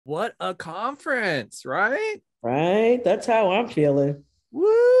What a conference, right? Right? That's how I'm feeling. That's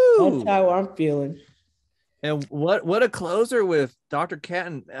Woo! how I'm feeling. And what a closer with Dr.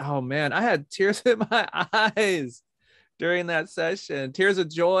 Canton. Oh man, I had tears in my eyes during that session. Tears of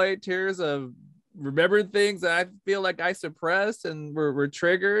joy, tears of remembering things that I feel like I suppressed and were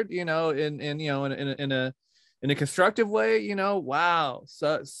triggered, in a constructive way, Wow.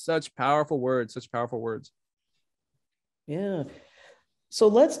 Such powerful words, such powerful words. Yeah. So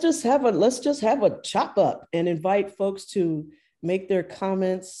let's just have a chop up and invite folks to make their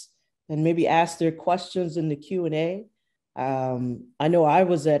comments and maybe ask their questions in the Q&A. I know I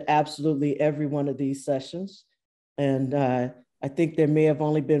was at absolutely every one of these sessions, and I think there may have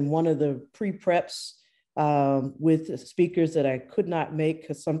only been one of the pre-preps with speakers that I could not make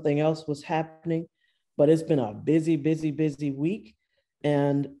because something else was happening. But it's been a busy, busy, busy week,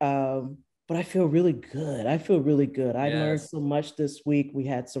 and but I feel really good. I feel really good. I learned Yes. so much this week. We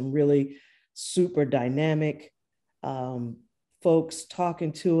had some really super dynamic um, folks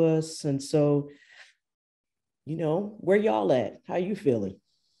talking to us. And so, where y'all at? How you feeling?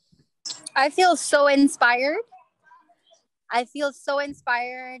 I feel so inspired. I feel so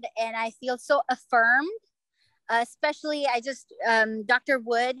inspired and I feel so affirmed. Especially, Dr.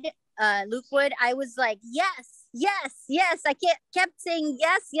 Wood, Luke Wood, I was like, yes, yes, yes. I kept saying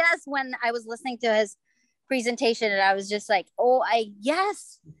yes, yes when I was listening to his presentation. And I was just like,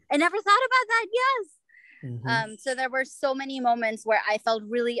 yes. I never thought about that. Yes. Mm-hmm. So there were so many moments where I felt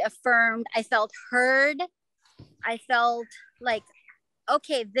really affirmed. I felt heard. I felt like,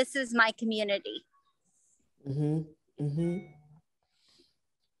 okay, this is my community. Mm-hmm. Mm-hmm.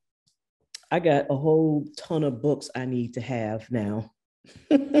 I got a whole ton of books I need to have now.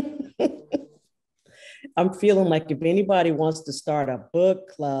 I'm feeling like if anybody wants to start a book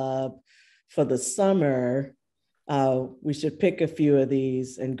club for the summer, we should pick a few of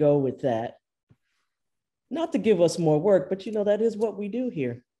these and go with that. Not to give us more work, but that is what we do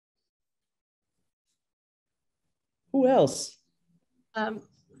here. Who else?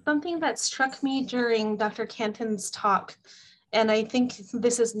 Something that struck me during Dr. Canton's talk, and I think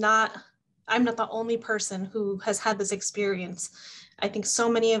I'm not the only person who has had this experience. I think so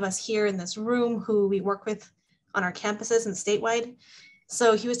many of us here in this room who we work with on our campuses and statewide.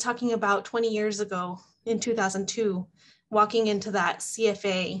 So he was talking about 20 years ago in 2002, walking into that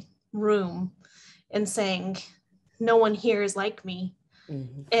CFA room and saying, no one here is like me.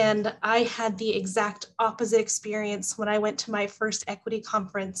 Mm-hmm. And I had the exact opposite experience when I went to my first equity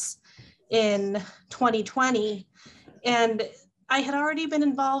conference in 2020. And I had already been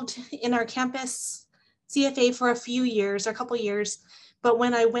involved in our campus CFA for a couple years. But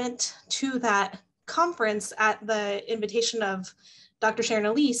when I went to that conference at the invitation of Dr. Sharon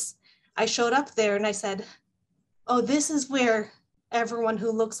Elise, I showed up there and I said, oh, this is where everyone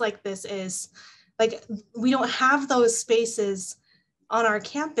who looks like this is. Like, we don't have those spaces on our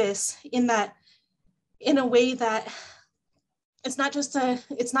campus in a way that it's not just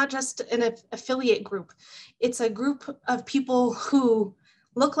an affiliate group. It's a group of people who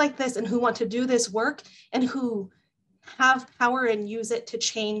look like this and who want to do this work and who have power and use it to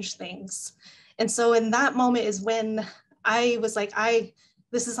change things. And so in that moment is when I was like,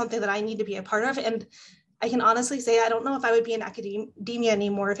 this is something that I need to be a part of. And I can honestly say, I don't know if I would be in academia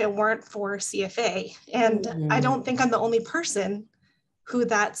anymore if it weren't for CFA. And I don't think I'm the only person who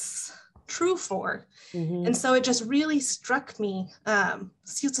that's true for. Mm-hmm. And so it just really struck me,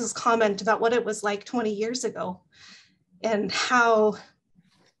 Cecil's comment about what it was like 20 years ago and how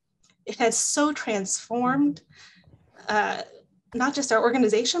it has so transformed not just our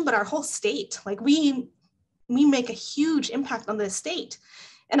organization, but our whole state. Like we make a huge impact on this state.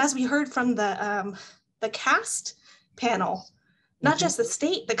 And as we heard from the CAST panel, not just the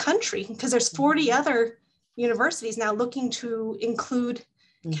state, the country, because there's 40 other universities now looking to include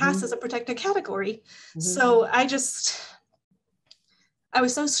CAST as a protected category. So I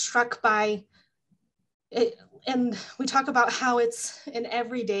was so struck by it. And we talk about how it's an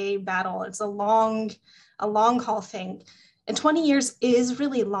everyday battle. It's a long haul thing. And 20 years is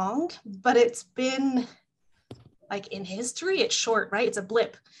really long, but it's been like in history, it's short, right? It's a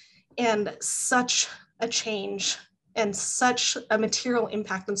blip. And such a change and such a material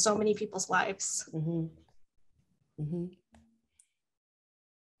impact on so many people's lives. Mm-hmm. Mm-hmm.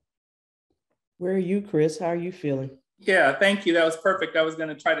 Where are you, Chris? How are you feeling? Yeah, thank you. That was perfect. I was going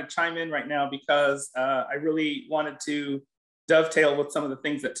to try to chime in right now because I really wanted to dovetail with some of the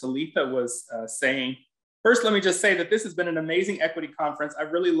things that Talitha was saying. First, let me just say that this has been an amazing equity conference. I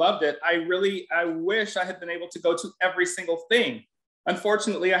really loved it. I wish I had been able to go to every single thing.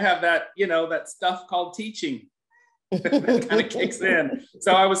 Unfortunately, I have that stuff called teaching. that kind of kicks in.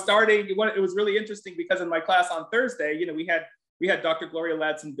 So I was starting, it was really interesting because in my class on Thursday, you know, we had Dr. Gloria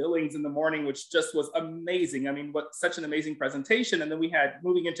Ladson Billings in the morning, which just was amazing. I mean, such an amazing presentation. And then we had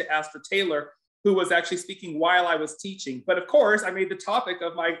moving into Astra Taylor, who was actually speaking while I was teaching. But of course, I made the topic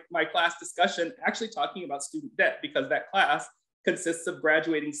of my class discussion actually talking about student debt, because that class consists of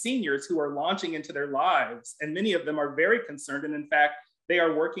graduating seniors who are launching into their lives. And many of them are very concerned. And in fact, they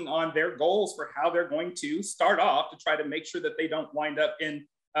are working on their goals for how they're going to start off to try to make sure that they don't wind up in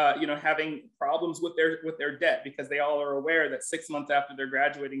having problems with their debt, because they all are aware that 6 months after they're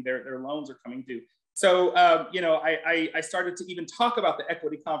graduating, their loans are coming due. So, I started to even talk about the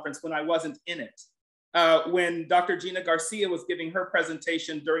equity conference when I wasn't in it. When Dr. Gina Garcia was giving her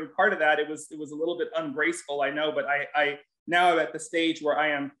presentation, during part of that, it was a little bit ungraceful, I know, but I now I'm at the stage where I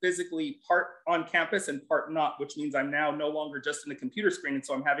am physically part on campus and part not, which means I'm now no longer just in a computer screen. And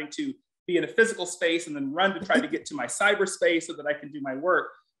so I'm having to be in a physical space and then run to try to get to my cyberspace so that I can do my work.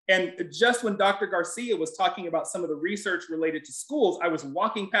 And just when Dr. Garcia was talking about some of the research related to schools, I was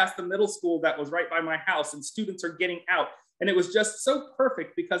walking past the middle school that was right by my house, and students are getting out. And it was just so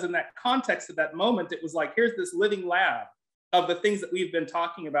perfect, because in that context of that moment, it was like, here's this living lab of the things that we've been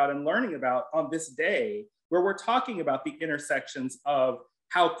talking about and learning about on this day, where we're talking about the intersections of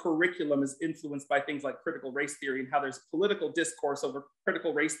how curriculum is influenced by things like critical race theory, and how there's political discourse over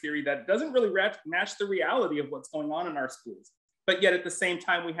critical race theory that doesn't really match the reality of what's going on in our schools. But yet at the same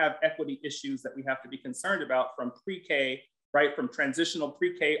time, we have equity issues that we have to be concerned about from pre-K, right? From transitional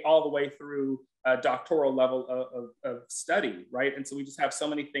pre-K all the way through doctoral level of study, right? And so we just have so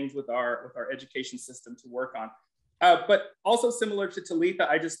many things with our education system to work on. But also similar to Talitha,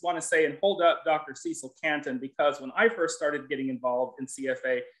 I just want to say and hold up Dr. Cecil Canton, because when I first started getting involved in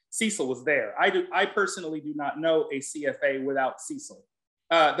CFA, Cecil was there. I personally do not know a CFA without Cecil.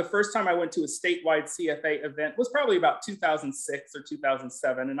 The first time I went to a statewide CFA event was probably about 2006 or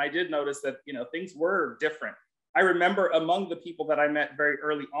 2007. And I did notice that, things were different. I remember among the people that I met very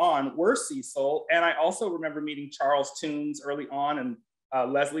early on were Cecil. And I also remember meeting Charles Toombs early on, and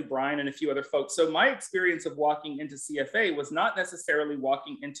Leslie Bryan and a few other folks. So my experience of walking into CFA was not necessarily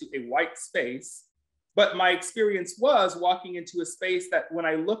walking into a white space, but my experience was walking into a space that when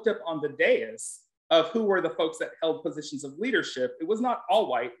I looked up on the dais of who were the folks that held positions of leadership, it was not all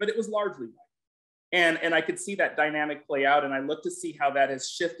white, but it was largely white. And I could see that dynamic play out, and I looked to see how that has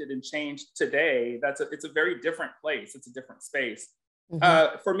shifted and changed today. It's a very different place. It's a different space.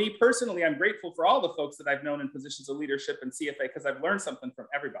 Mm-hmm. For me personally, I'm grateful for all the folks that I've known in positions of leadership in CFA, because I've learned something from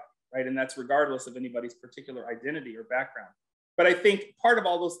everybody, right? And that's regardless of anybody's particular identity or background. But I think part of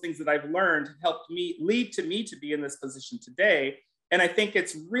all those things that I've learned helped me lead to me to be in this position today. And I think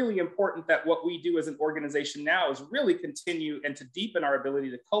it's really important that what we do as an organization now is really continue and to deepen our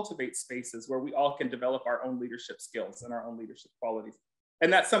ability to cultivate spaces where we all can develop our own leadership skills and our own leadership qualities.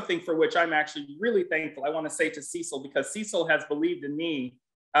 And that's something for which I'm actually really thankful. I want to say to Cecil, because Cecil has believed in me,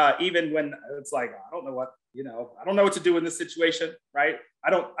 even when it's like, I don't know what to do in this situation, right? I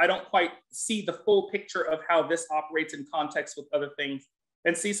don't quite see the full picture of how this operates in context with other things.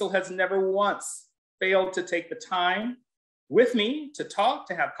 And Cecil has never once failed to take the time with me to talk,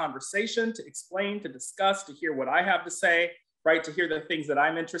 to have conversation, to explain, to discuss, to hear what I have to say, right? To hear the things that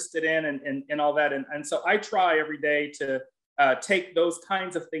I'm interested in and all that. And so I try every day to take those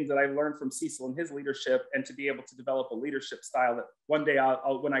kinds of things that I've learned from Cecil and his leadership, and to be able to develop a leadership style that one day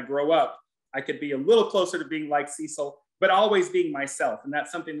when I grow up, I could be a little closer to being like Cecil, but always being myself. And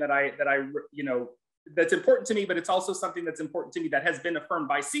that's something that I that's important to me, but it's also something that's important to me that has been affirmed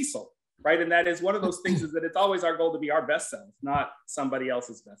by Cecil, right? And that is one of those things, is that it's always our goal to be our best self, not somebody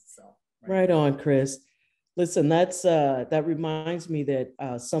else's best self. Right on, Chris. Listen, that reminds me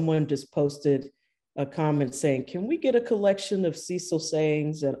that someone just posted a comment saying, can we get a collection of Cecil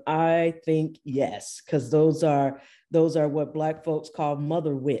sayings? And I think yes, because those are what Black folks call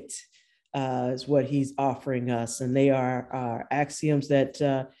mother wit, is what he's offering us. And they are axioms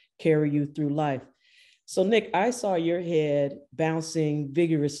that carry you through life. So Nick, I saw your head bouncing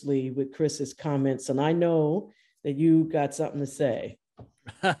vigorously with Chris's comments, and I know that you got something to say.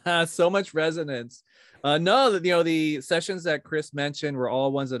 So much resonance. No, the sessions that Chris mentioned were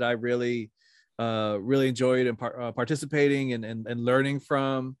all ones that I really enjoyed and participating and learning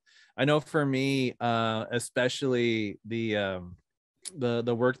from. I know for me, especially the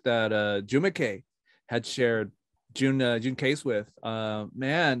work that Jumike had shared June Case with,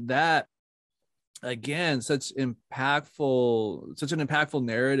 man, that again, such an impactful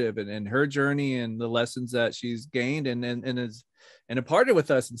narrative and her journey and the lessons that she's gained and imparted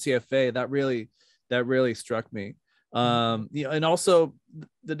with us in CFA. That really struck me. And also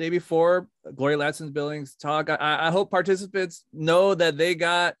the day before, Gloria Ladson's Billings talk. I hope participants know that they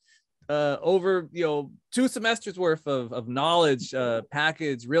got over 2 semesters worth of knowledge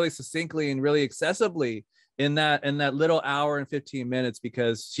packaged really succinctly and really accessibly in that little hour and 15 minutes,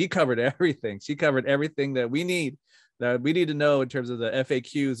 because she covered everything. She covered everything that we need to know in terms of the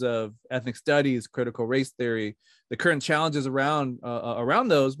FAQs of ethnic studies, critical race theory, the current challenges around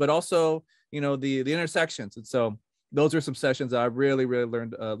those, but also the intersections. And so those are some sessions that I really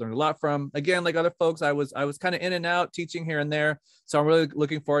learned a lot from. Again, like other folks, I was kind of in and out teaching here and there, so I'm really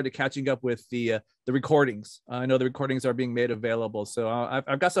looking forward to catching up with the recordings. I know the recordings are being made available, so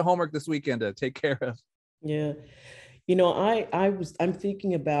I've got some homework this weekend to take care of. Yeah, I'm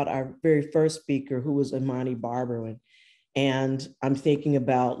thinking about our very first speaker, who was Imani Barberin, and I'm thinking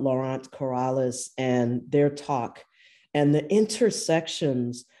about Laurent Corrales and their talk, and the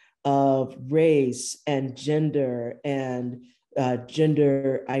intersections of race and gender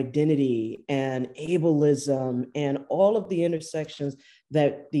identity and ableism and all of the intersections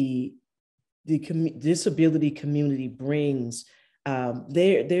that the disability community brings.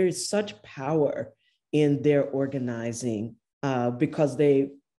 There is such power in their organizing because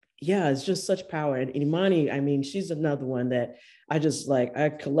it's just such power. And Imani, I mean, she's another one that I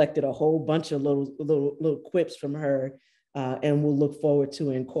collected a whole bunch of little quips from her, and we'll look forward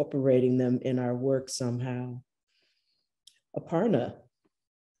to incorporating them in our work somehow. Aparna.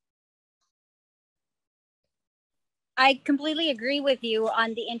 I completely agree with you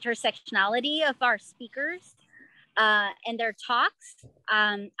on the intersectionality of our speakers and their talks.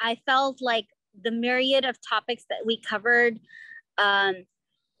 I felt like the myriad of topics that we covered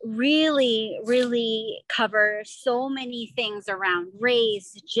really cover so many things around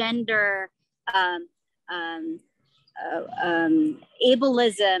race, gender,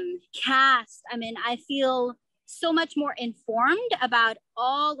 ableism, caste. I mean, I feel so much more informed about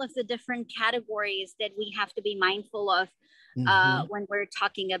all of the different categories that we have to be mindful of when we're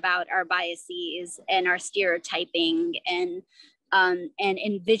talking about our biases and our stereotyping and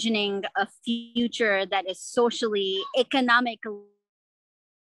envisioning a future that is socially, economically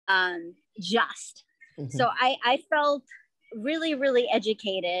just. So I felt really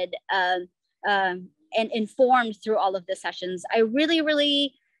educated and informed through all of the sessions. I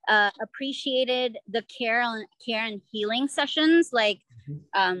really appreciated the care and healing sessions, like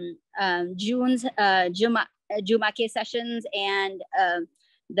June's Jumake sessions and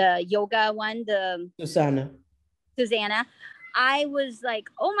the yoga one, the Susanna. I was like,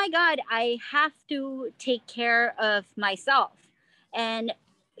 oh my God, I have to take care of myself. And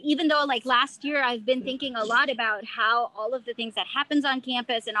even though like last year, I've been thinking a lot about how all of the things that happens on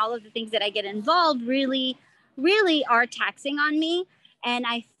campus and all of the things that I get involved really are taxing on me. And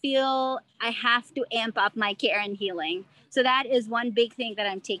I feel I have to amp up my care and healing. So that is one big thing that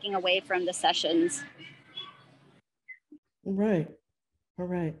I'm taking away from the sessions. All right.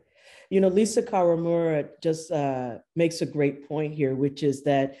 Lisa Kawamura just makes a great point here, which is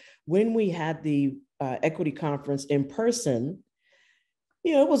that when we had the equity conference in person,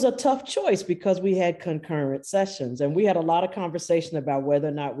 it was a tough choice because we had concurrent sessions, and we had a lot of conversation about whether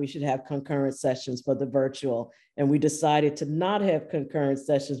or not we should have concurrent sessions for the virtual. And we decided to not have concurrent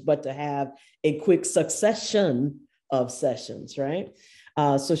sessions, but to have a quick succession of sessions, right?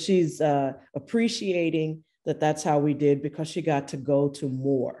 So she's appreciating that that's how we did, because she got to go to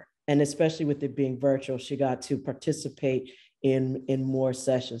more. And especially with it being virtual, she got to participate in more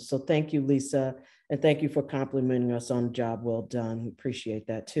sessions. So thank you, Lisa. And thank you for complimenting us on a job well done. We appreciate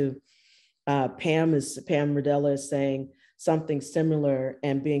that too. Pam Rodella is saying something similar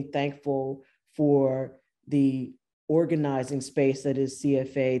and being thankful for the organizing space that is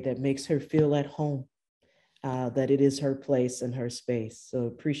CFA that makes her feel at home, that it is her place and her space. So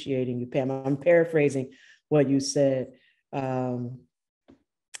appreciating you, Pam. I'm paraphrasing what you said.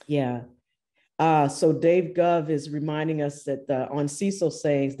 So Dave Gov is reminding us that on Cecil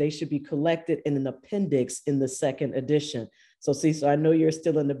sayings, they should be collected in an appendix in the second edition. So Cecil, I know you're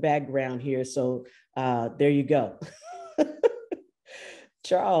still in the background here. So there you go.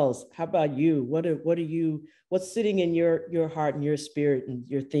 Charles, how about you? What's sitting in your heart and your spirit and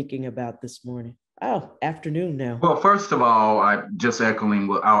you're thinking about this morning? Oh, afternoon now. Well, first of all,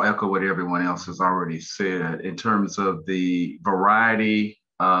 I'll echo what everyone else has already said in terms of the variety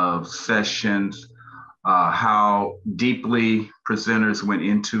of sessions, how deeply presenters went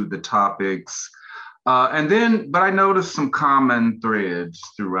into the topics. But I noticed some common threads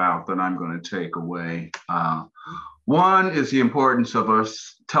throughout that I'm going to take away. One is the importance of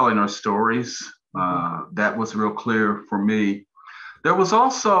us telling our stories. That was real clear for me. There was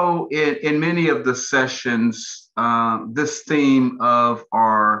also in many of the sessions this theme of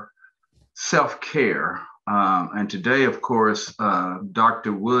our self-care. And today, of course,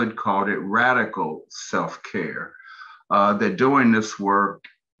 Dr. Wood called it radical self-care. That doing this work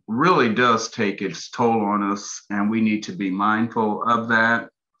really does take its toll on us, and we need to be mindful of that.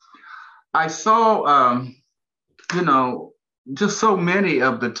 I saw, just so many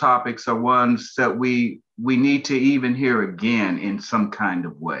of the topics are ones that we need to even hear again in some kind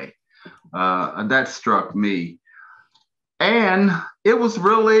of way. That struck me. And it was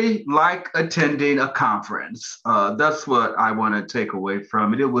really like attending a conference. That's what I want to take away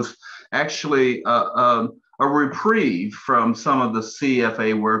from it. It was actually a reprieve from some of the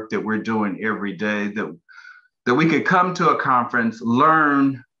CFA work that we're doing every day, that we could come to a conference,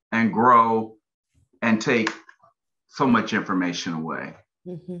 learn and grow and take so much information away.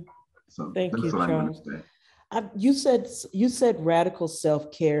 Mm-hmm. So thank that's you, what Charles. I'm gonna say. You said radical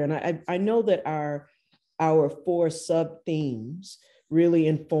self-care, and I know that our 4 sub-themes really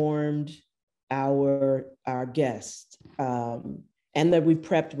informed our guests, and that we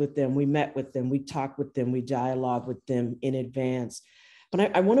prepped with them, we met with them, we talked with them, we dialogued with them in advance.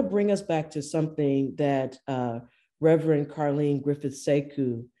 But I want to bring us back to something that Reverend Carlene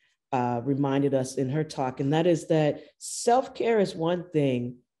Griffith-Sekou reminded us in her talk, and that is that self-care is one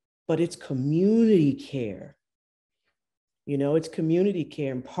thing, but it's community care. It's community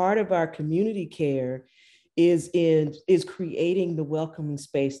care, and part of our community care is creating the welcoming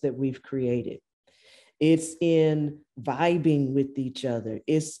space that we've created. It's in vibing with each other.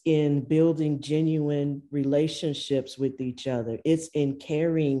 It's in building genuine relationships with each other. It's in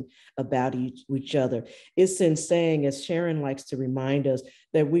caring about each other. It's in saying, as Sharon likes to remind us,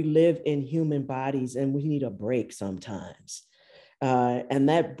 that we live in human bodies and we need a break sometimes. And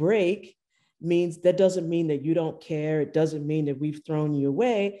that break that doesn't mean that you don't care. It doesn't mean that we've thrown you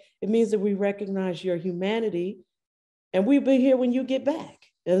away. It means that we recognize your humanity and we'll be here when you get back.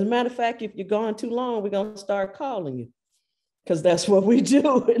 As a matter of fact, if you're gone too long, we're going to start calling you, because that's what we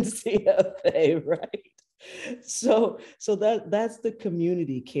do in CFA, right? So that's the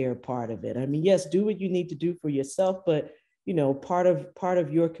community care part of it. I mean, yes, do what you need to do for yourself, but part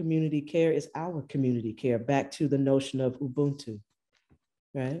of your community care is our community care. Back to the notion of Ubuntu,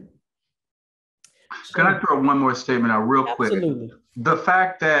 right? Can I throw one more statement out real quick? Absolutely. The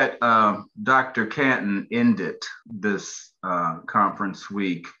fact that Dr. Canton ended this conference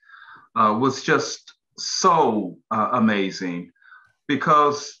week was just so amazing,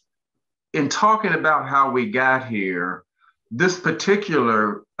 because in talking about how we got here, this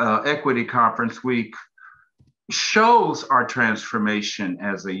particular equity conference week shows our transformation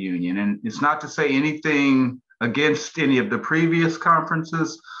as a union. And it's not to say anything against any of the previous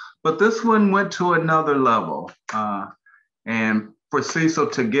conferences, but this one went to another level. And for Cecil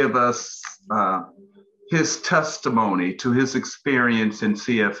to give us his testimony to his experience in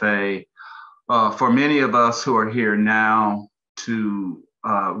CFA, for many of us who are here now to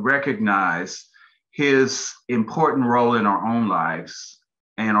recognize his important role in our own lives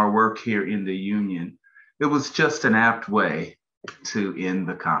and our work here in the union, it was just an apt way to end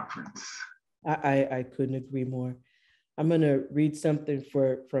the conference. I couldn't agree more. I'm going to read something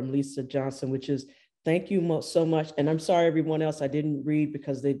from Lisa Johnson, which is, thank you so much. And I'm sorry, everyone else, I didn't read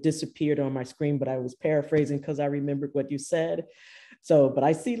because they disappeared on my screen, but I was paraphrasing because I remembered what you said. But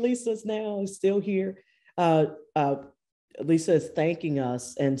I see Lisa's now still here. Lisa is thanking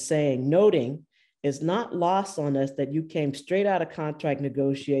us and saying, noting, it's not lost on us that you came straight out of contract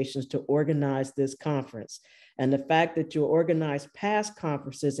negotiations to organize this conference. And the fact that you organized past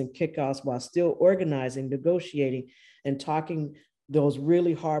conferences and kickoffs while still organizing, negotiating, and taking those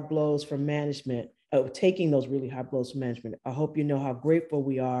really hard blows from management. I hope you know how grateful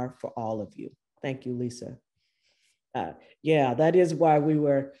we are for all of you. Thank you, Lisa. Yeah, that is why we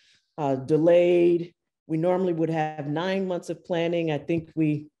were delayed. We normally would have 9 months of planning. I think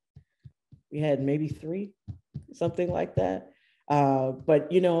we had maybe 3, something like that. But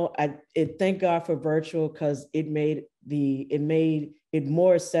thank God for virtual, because it made it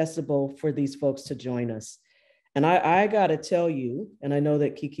more accessible for these folks to join us. And I got to tell you, and I know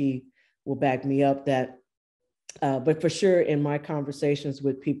that Kiki will back me up, that, but for sure in my conversations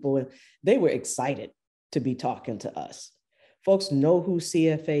with people, they were excited to be talking to us. Folks know who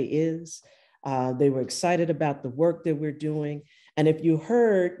CFA is. They were excited about the work that we're doing. And if you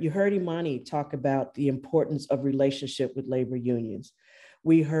heard Imani talk about the importance of relationship with labor unions.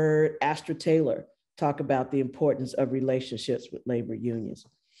 We heard Astra Taylor talk about the importance of relationships with labor unions.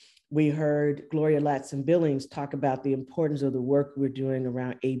 We heard Gloria Latson-Billings talk about the importance of the work we're doing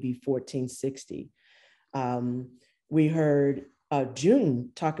around AB 1460. We heard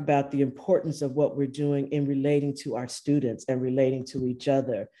June talk about the importance of what we're doing in relating to our students and relating to each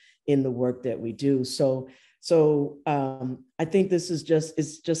other in the work that we do. So I think this is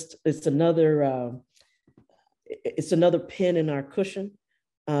it's another pin in our cushion,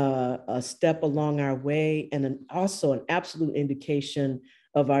 a step along our way, and also an absolute indication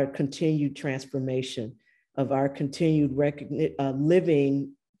of our continued transformation, of our continued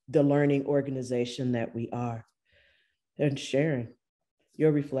living the learning organization that we are. And Sharon,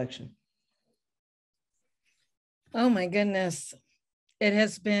 your reflection. Oh my goodness. It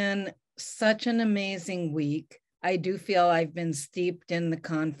has been such an amazing week. I do feel I've been steeped in the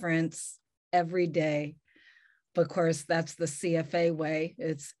conference every day. Of course, that's the CFA way.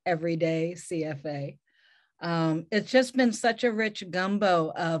 It's everyday CFA. It's just been such a rich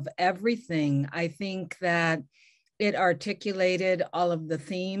gumbo of everything. I think that it articulated all of the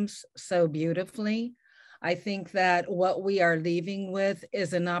themes so beautifully. I think that what we are leaving with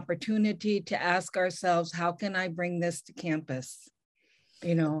is an opportunity to ask ourselves, how can I bring this to campus?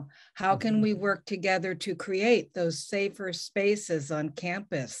 You know, how can we work together to create those safer spaces on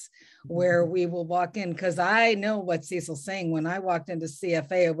campus where we will walk in? Because I know what Cecil's saying. When I walked into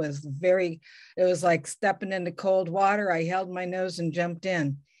CFA, it was like stepping into cold water. I held my nose and jumped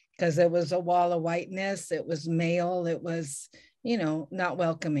in because it was a wall of whiteness. It was male. It was, not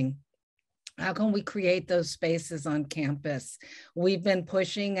welcoming. How can we create those spaces on campus? We've been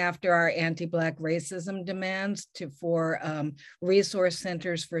pushing after our anti-Black racism demands for resource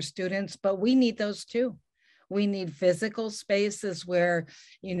centers for students, but we need those too. We need physical spaces where,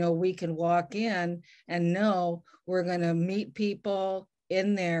 we can walk in and know we're going to meet people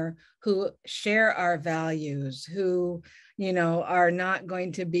in there who share our values, who, are not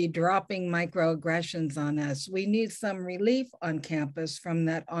going to be dropping microaggressions on us. We need some relief on campus from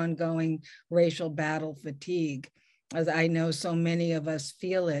that ongoing racial battle fatigue, as I know so many of us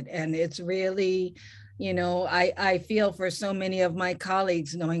feel it. And it's really, I feel for so many of my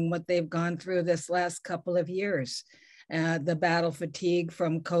colleagues knowing what they've gone through this last couple of years. The battle fatigue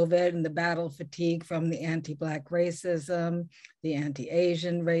from COVID and the battle fatigue from the anti-Black racism, the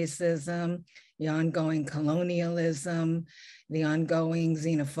anti-Asian racism, the ongoing colonialism, the ongoing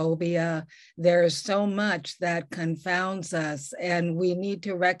xenophobia. There's so much that confounds us, and we need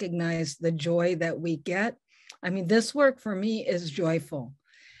to recognize the joy that we get. I mean, this work for me is joyful,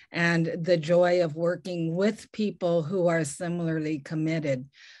 and the joy of working with people who are similarly committed.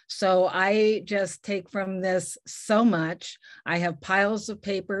 So I just take from this so much. I have piles of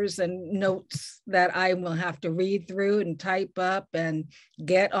papers and notes that I will have to read through and type up and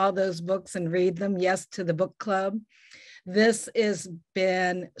get all those books and read them. Yes, to the book club. This has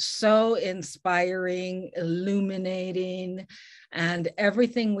been so inspiring, illuminating, and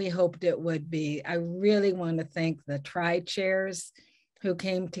everything we hoped it would be. I really want to thank the tri-chairs who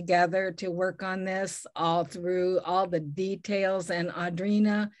came together to work on this all through all the details, and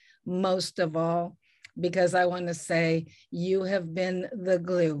Audrena, most of all, because I want to say you have been the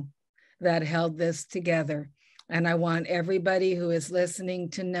glue that held this together. And I want everybody who is listening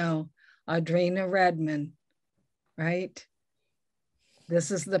to know Audrena Redmond, right?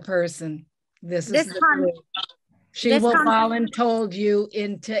 This is the person. This is the glue. She will voluntold you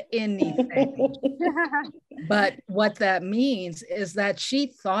into anything. But what that means is that she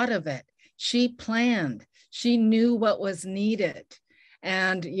thought of it. She planned. She knew what was needed.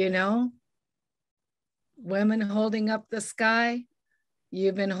 And, women holding up the sky,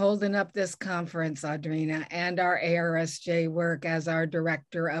 you've been holding up this conference, Audrena, and our ARSJ work as our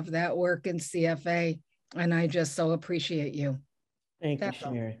director of that work in CFA. And I just so appreciate you. Thank you,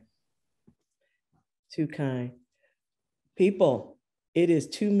 Sharon. Too kind. People, it is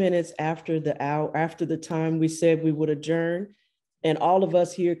 2 minutes after the hour, after the time we said we would adjourn, and all of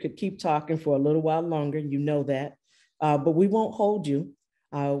us here could keep talking for a little while longer, you know that, but we won't hold you.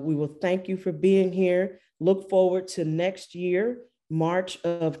 We will thank you for being here. Look forward to next year, March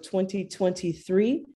of 2023.